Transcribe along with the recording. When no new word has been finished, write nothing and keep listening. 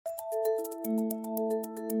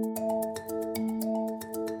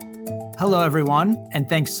Hello, everyone, and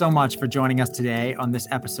thanks so much for joining us today on this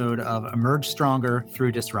episode of Emerge Stronger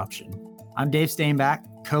Through Disruption. I'm Dave Stainback,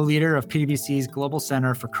 co-leader of PwC's Global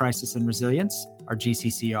Center for Crisis and Resilience, or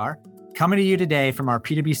GCCR, coming to you today from our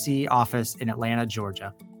PwC office in Atlanta,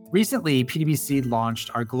 Georgia. Recently, PwC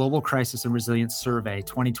launched our Global Crisis and Resilience Survey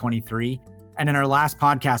 2023, and in our last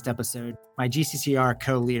podcast episode, my GCCR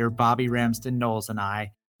co-leader Bobby Ramsden-Knowles and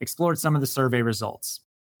I explored some of the survey results.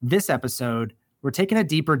 This episode, we're taking a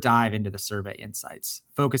deeper dive into the survey insights,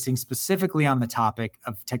 focusing specifically on the topic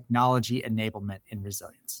of technology enablement in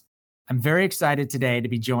resilience. I'm very excited today to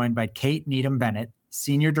be joined by Kate Needham-Bennett,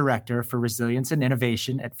 Senior Director for Resilience and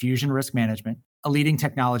Innovation at Fusion Risk Management, a leading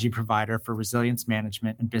technology provider for resilience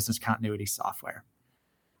management and business continuity software.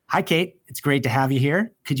 Hi, Kate. It's great to have you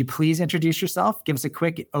here. Could you please introduce yourself? Give us a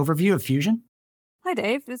quick overview of Fusion. Hi,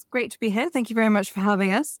 Dave. It's great to be here. Thank you very much for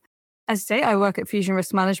having us. As you say, I work at Fusion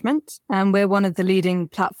Risk Management, and we're one of the leading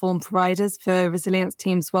platform providers for resilience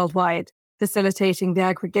teams worldwide, facilitating the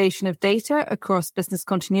aggregation of data across business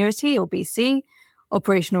continuity, or BC,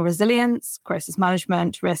 operational resilience, crisis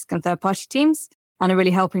management, risk, and third-party teams, and are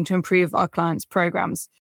really helping to improve our clients' programs.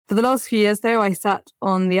 For the last few years, though, I sat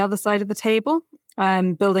on the other side of the table,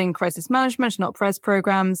 building crisis management and op-res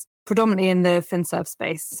programs, predominantly in the FinServ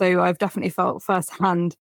space. So I've definitely felt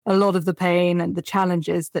firsthand a lot of the pain and the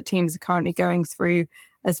challenges that teams are currently going through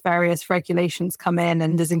as various regulations come in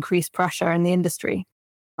and there's increased pressure in the industry.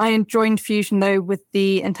 I joined Fusion, though, with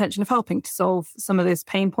the intention of helping to solve some of those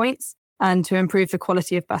pain points and to improve the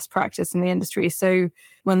quality of best practice in the industry. So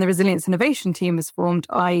when the Resilience Innovation team was formed,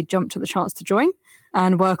 I jumped at the chance to join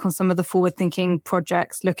and work on some of the forward-thinking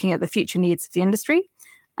projects looking at the future needs of the industry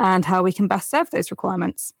and how we can best serve those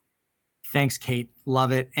requirements. Thanks, Kate.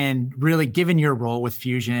 Love it. And really, given your role with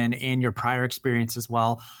Fusion and your prior experience as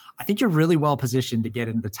well, I think you're really well positioned to get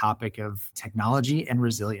into the topic of technology and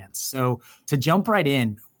resilience. So to jump right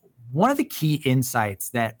in, one of the key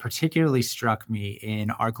insights that particularly struck me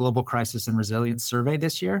in our Global Crisis and Resilience Survey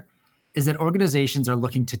this year is that organizations are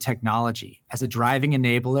looking to technology as a driving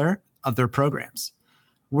enabler of their programs.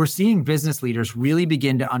 We're seeing business leaders really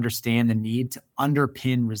begin to understand the need to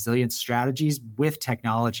underpin resilience strategies with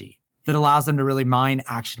technology that allows them to really mine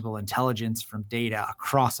actionable intelligence from data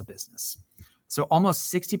across a business. So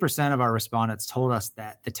almost 60% of our respondents told us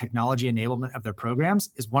that the technology enablement of their programs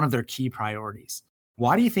is one of their key priorities.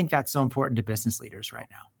 Why do you think that's so important to business leaders right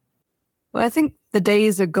now? Well, I think the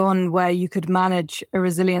days are gone where you could manage a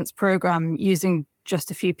resilience program using just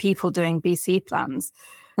a few people doing BC plans.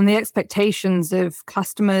 And the expectations of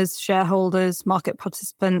customers, shareholders, market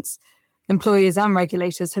participants, employees and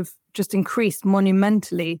regulators have just increased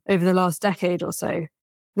monumentally over the last decade or so.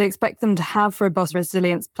 They expect them to have robust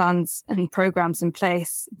resilience plans and programs in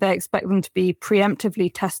place. They expect them to be preemptively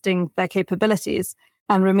testing their capabilities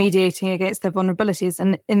and remediating against their vulnerabilities.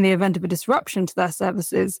 And in the event of a disruption to their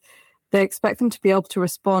services, they expect them to be able to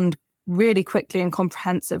respond really quickly and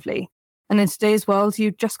comprehensively. And in today's world,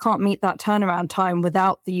 you just can't meet that turnaround time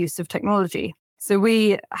without the use of technology. So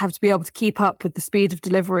we have to be able to keep up with the speed of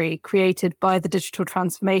delivery created by the digital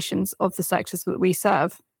transformations of the sectors that we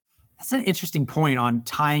serve. That's an interesting point on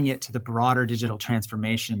tying it to the broader digital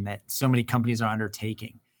transformation that so many companies are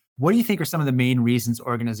undertaking. What do you think are some of the main reasons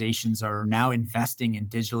organizations are now investing in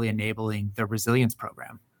digitally enabling their resilience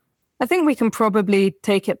program? I think we can probably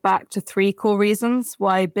take it back to three core reasons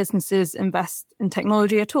why businesses invest in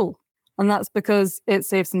technology at all. And that's because it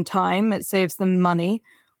saves them time, it saves them money,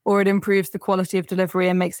 or it improves the quality of delivery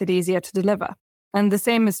and makes it easier to deliver. And the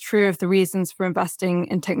same is true of the reasons for investing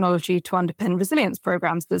in technology to underpin resilience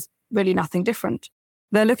programs. There's really nothing different.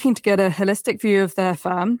 They're looking to get a holistic view of their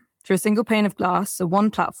firm through a single pane of glass, so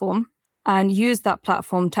one platform, and use that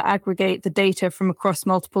platform to aggregate the data from across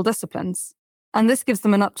multiple disciplines. And this gives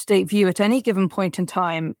them an up-to-date view at any given point in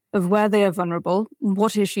time of where they are vulnerable,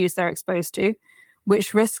 what issues they're exposed to,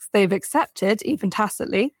 which risks they've accepted, even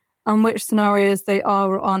tacitly, and which scenarios they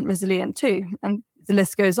are or aren't resilient to, and the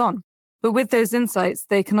list goes on. But with those insights,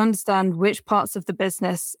 they can understand which parts of the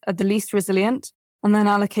business are the least resilient and then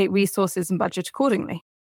allocate resources and budget accordingly.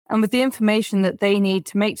 And with the information that they need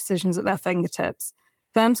to make decisions at their fingertips,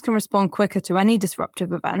 firms can respond quicker to any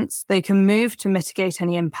disruptive events. They can move to mitigate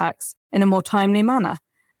any impacts in a more timely manner.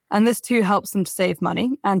 And this too helps them to save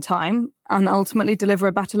money and time and ultimately deliver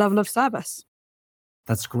a better level of service.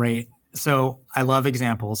 That's great. So I love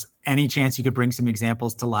examples. Any chance you could bring some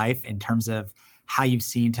examples to life in terms of how you've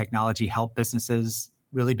seen technology help businesses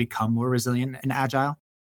really become more resilient and agile?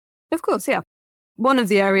 Of course, yeah. One of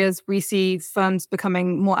the areas we see firms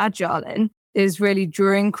becoming more agile in is really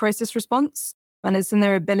during crisis response. and it's in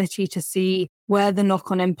their ability to see where the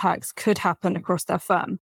knock-on impacts could happen across their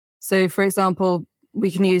firm. So, for example,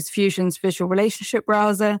 we can use Fusion's visual relationship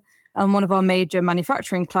browser, and one of our major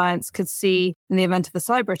manufacturing clients could see, in the event of a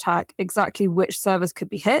cyber attack, exactly which servers could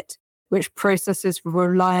be hit, which processes were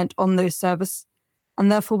reliant on those servers,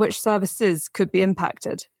 and therefore which services could be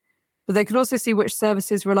impacted. But they could also see which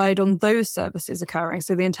services relied on those services occurring,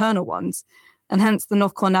 so the internal ones, and hence the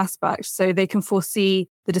knock-on aspect, so they can foresee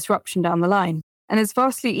the disruption down the line. And it's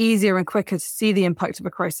vastly easier and quicker to see the impact of a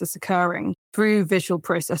crisis occurring through visual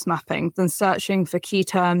process mapping than searching for key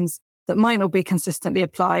terms that might not be consistently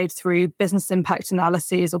applied through business impact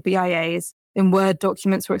analyses or BIAs in Word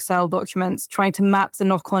documents or Excel documents, trying to map the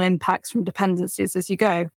knock-on impacts from dependencies as you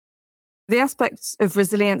go. The aspects of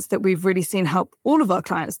resilience that we've really seen help all of our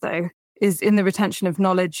clients, though, is in the retention of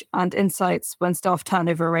knowledge and insights when staff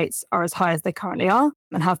turnover rates are as high as they currently are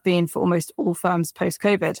and have been for almost all firms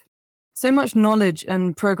post-COVID. So much knowledge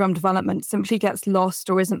and program development simply gets lost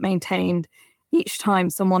or isn't maintained each time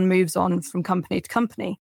someone moves on from company to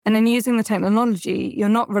company. And in using the technology, you're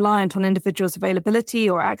not reliant on individuals' availability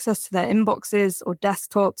or access to their inboxes or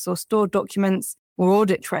desktops or stored documents or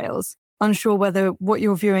audit trails, unsure whether what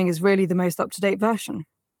you're viewing is really the most up-to-date version.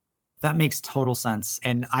 That makes total sense.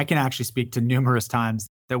 And I can actually speak to numerous times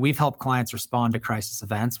that we've helped clients respond to crisis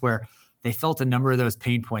events where they felt a number of those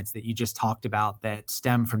pain points that you just talked about that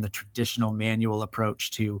stem from the traditional manual approach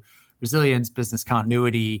to resilience, business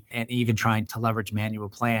continuity, and even trying to leverage manual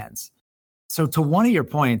plans. So to one of your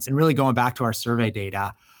points, and really going back to our survey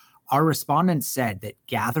data, our respondents said that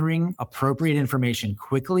gathering appropriate information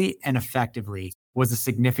quickly and effectively was a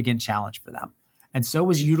significant challenge for them. And so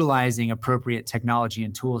was utilizing appropriate technology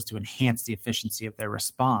and tools to enhance the efficiency of their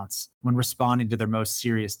response when responding to their most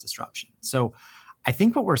serious disruption. So I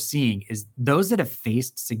think what we're seeing is those that have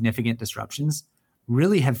faced significant disruptions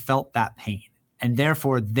really have felt that pain. And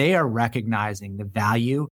therefore, they are recognizing the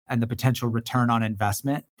value and the potential return on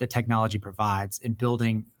investment that technology provides in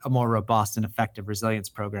building a more robust and effective resilience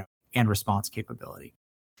program and response capability.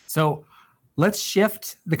 So let's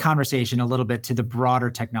shift the conversation a little bit to the broader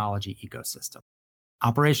technology ecosystem.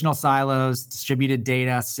 Operational silos, distributed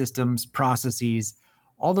data, systems, processes,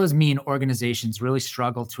 all those mean organizations really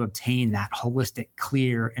struggle to obtain that holistic,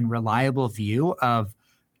 clear, and reliable view of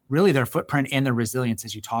really their footprint and their resilience,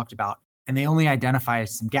 as you talked about. And they only identify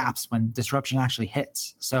some gaps when disruption actually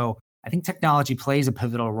hits. So I think technology plays a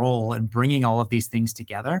pivotal role in bringing all of these things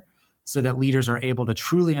together so that leaders are able to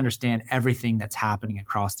truly understand everything that's happening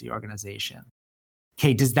across the organization.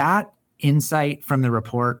 Okay, does that insight from the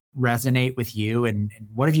report resonate with you? And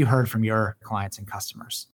what have you heard from your clients and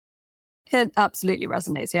customers? It absolutely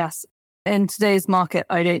resonates, yes. In today's market,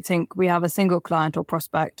 I don't think we have a single client or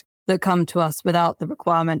prospect that come to us without the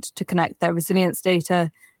requirement to connect their resilience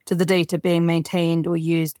data to the data being maintained or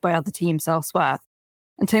used by other teams elsewhere.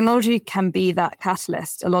 And technology can be that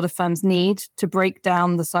catalyst a lot of firms need to break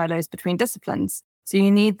down the silos between disciplines. So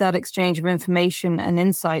you need that exchange of information and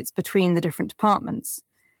insights between the different departments.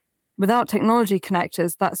 Without technology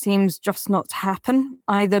connectors, that seems just not to happen,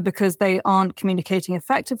 either because they aren't communicating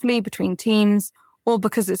effectively between teams or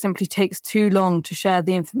because it simply takes too long to share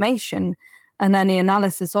the information and any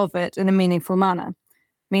analysis of it in a meaningful manner,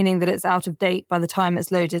 meaning that it's out of date by the time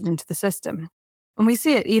it's loaded into the system. And we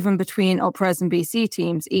see it even between OPRES and BC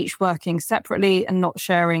teams, each working separately and not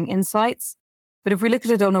sharing insights. But if we look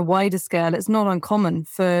at it on a wider scale, it's not uncommon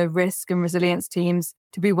for risk and resilience teams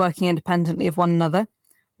to be working independently of one another,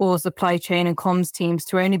 or supply chain and comms teams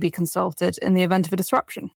to only be consulted in the event of a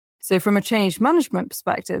disruption. So from a change management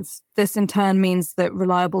perspective, this in turn means that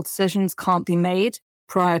reliable decisions can't be made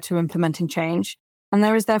prior to implementing change, and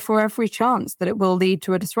there is therefore every chance that it will lead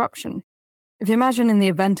to a disruption. If you imagine in the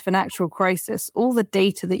event of an actual crisis, all the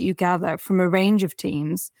data that you gather from a range of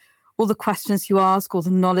teams, all the questions you ask, all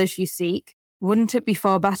the knowledge you seek, wouldn't it be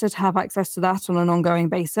far better to have access to that on an ongoing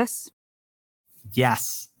basis?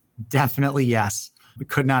 Yes, definitely yes. We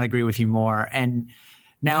could not agree with you more. And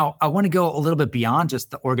now I want to go a little bit beyond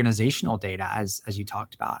just the organizational data, as you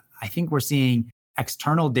talked about. I think we're seeing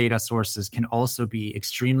external data sources can also be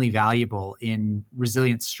extremely valuable in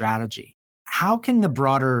resilience strategy. How can the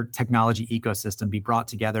broader technology ecosystem be brought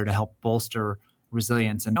together to help bolster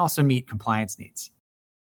resilience and also meet compliance needs?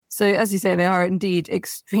 So as you say, they are indeed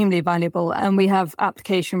extremely valuable. And we have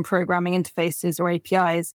application programming interfaces or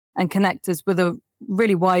APIs and connectors with a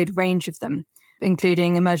really wide range of them,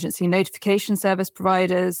 including emergency notification service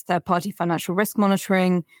providers, third-party financial risk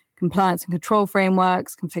monitoring, compliance and control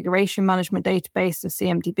frameworks, configuration management database of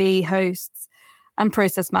CMDB hosts, and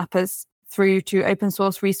process mappers, through to open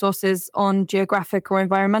source resources on geographic or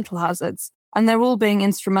environmental hazards. And they're all being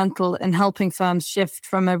instrumental in helping firms shift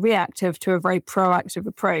from a reactive to a very proactive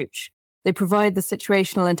approach. They provide the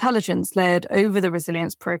situational intelligence layered over the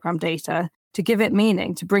resilience program data to give it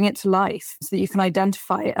meaning, to bring it to life, so that you can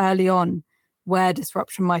identify early on where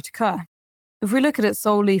disruption might occur. If we look at it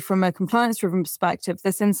solely from a compliance-driven perspective,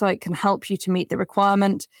 this insight can help you to meet the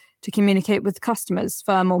requirement, to communicate with customers,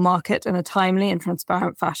 firm or market in a timely and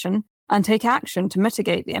transparent fashion, and take action to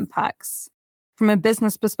mitigate the impacts. From a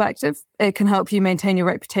business perspective, it can help you maintain your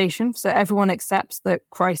reputation so everyone accepts that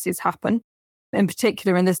crises happen, in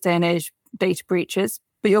particular in this day and age, data breaches,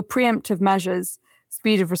 but your preemptive measures,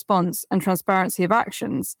 speed of response, and transparency of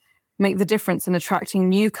actions make the difference in attracting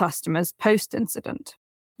new customers post-incident.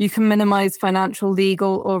 You can minimize financial,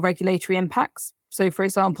 legal, or regulatory impacts. So, for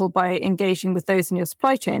example, by engaging with those in your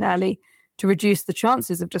supply chain early to reduce the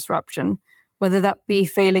chances of disruption, whether that be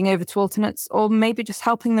failing over to alternates or maybe just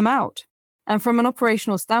helping them out. And from an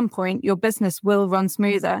operational standpoint, your business will run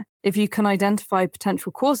smoother if you can identify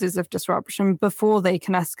potential causes of disruption before they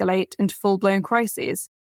can escalate into full-blown crises.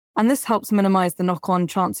 And this helps minimize the knock-on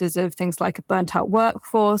chances of things like a burnt-out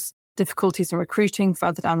workforce, difficulties in recruiting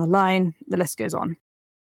further down the line. The list goes on.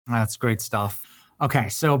 That's great stuff. Okay,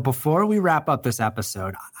 so before we wrap up this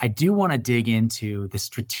episode, I do want to dig into the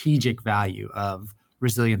strategic value of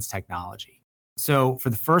resilience technology. So for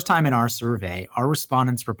the first time in our survey, our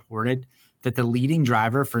respondents reported that the leading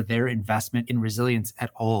driver for their investment in resilience at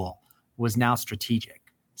all was now strategic,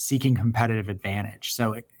 seeking competitive advantage.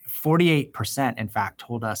 So 48%, in fact,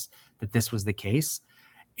 told us that this was the case.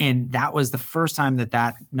 And that was the first time that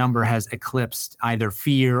that number has eclipsed either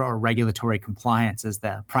fear or regulatory compliance as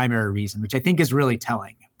the primary reason, which I think is really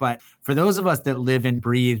telling. But for those of us that live and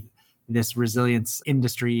breathe this resilience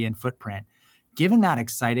industry and footprint, given that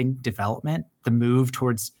exciting development, the move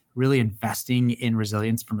towards really investing in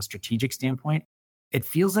resilience from a strategic standpoint, it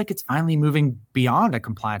feels like it's finally moving beyond a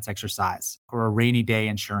compliance exercise or a rainy day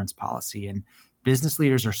insurance policy. And business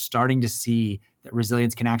leaders are starting to see that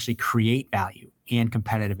resilience can actually create value and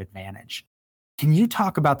competitive advantage. Can you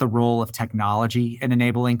talk about the role of technology in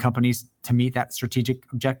enabling companies to meet that strategic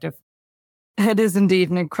objective? It is indeed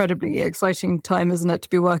an incredibly exciting time, isn't it, to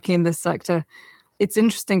be working in this sector. It's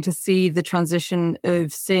interesting to see the transition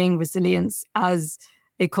of seeing resilience as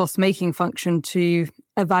a cost-making function to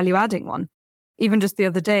a value-adding one. Even just the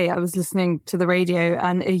other day, I was listening to the radio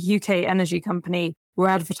and a UK energy company were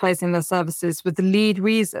advertising their services with the lead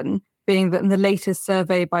reason being that in the latest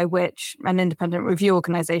survey by which, an independent review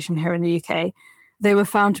organisation here in the UK, they were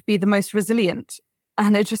found to be the most resilient.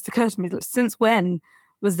 And it just occurred to me that since when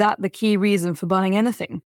was that the key reason for buying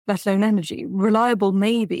anything, let alone energy? Reliable,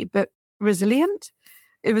 maybe, but resilient?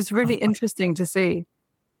 It was really interesting to see.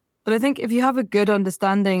 But I think if you have a good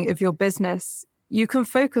understanding of your business, you can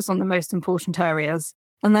focus on the most important areas,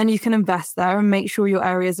 and then you can invest there and make sure your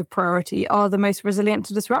areas of priority are the most resilient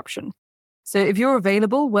to disruption. So if you're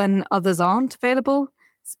available when others aren't available,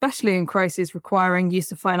 especially in crises requiring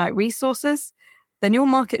use of finite resources, then your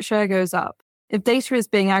market share goes up. If data is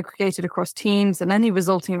being aggregated across teams and any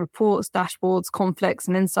resulting reports, dashboards, conflicts,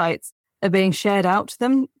 and insights are being shared out to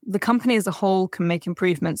them, the company as a whole can make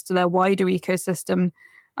improvements to their wider ecosystem,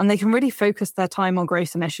 and they can really focus their time on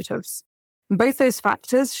growth initiatives. And both those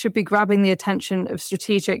factors should be grabbing the attention of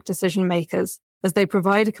strategic decision makers as they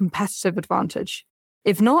provide a competitive advantage.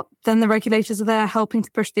 If not, then the regulators are there helping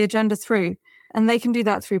to push the agenda through, and they can do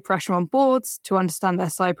that through pressure on boards to understand their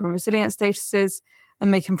cyber and resilience statuses and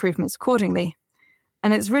make improvements accordingly.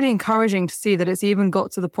 And it's really encouraging to see that it's even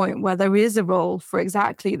got to the point where there is a role for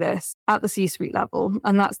exactly this at the C-suite level,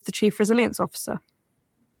 and that's the Chief Resilience Officer.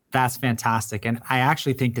 That's fantastic. And I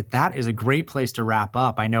actually think that that is a great place to wrap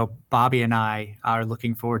up. I know Bobby and I are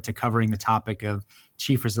looking forward to covering the topic of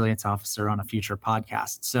Chief Resilience Officer on a future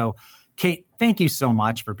podcast. So, Kate, thank you so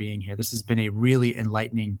much for being here. This has been a really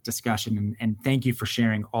enlightening discussion, and thank you for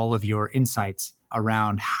sharing all of your insights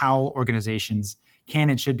around how organizations can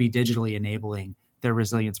and should be digitally enabling their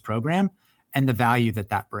resilience program and the value that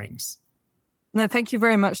that brings. No, thank you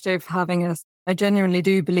very much, Dave, for having us. I genuinely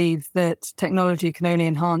do believe that technology can only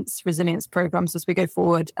enhance resilience programs as we go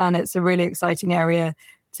forward, and it's a really exciting area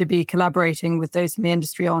to be collaborating with those in the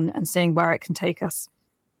industry on and seeing where it can take us.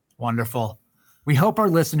 Wonderful. We hope our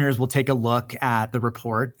listeners will take a look at the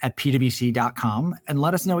report at pwc.com and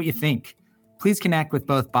let us know what you think. Please connect with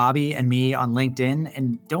both Bobby and me on LinkedIn,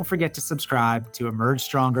 and don't forget to subscribe to Emerge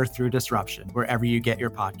Stronger Through Disruption wherever you get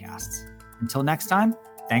your podcasts. Until next time,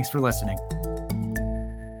 thanks for listening.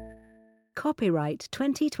 Copyright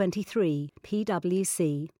 2023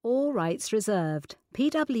 PwC. All rights reserved.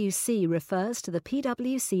 PwC refers to the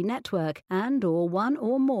PwC network and/or one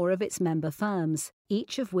or more of its member firms,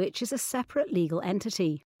 each of which is a separate legal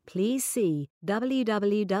entity. Please see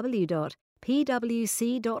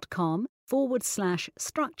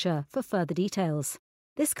www.pwc.com/structure for further details.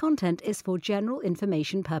 This content is for general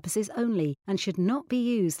information purposes only and should not be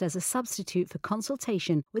used as a substitute for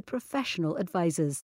consultation with professional advisors.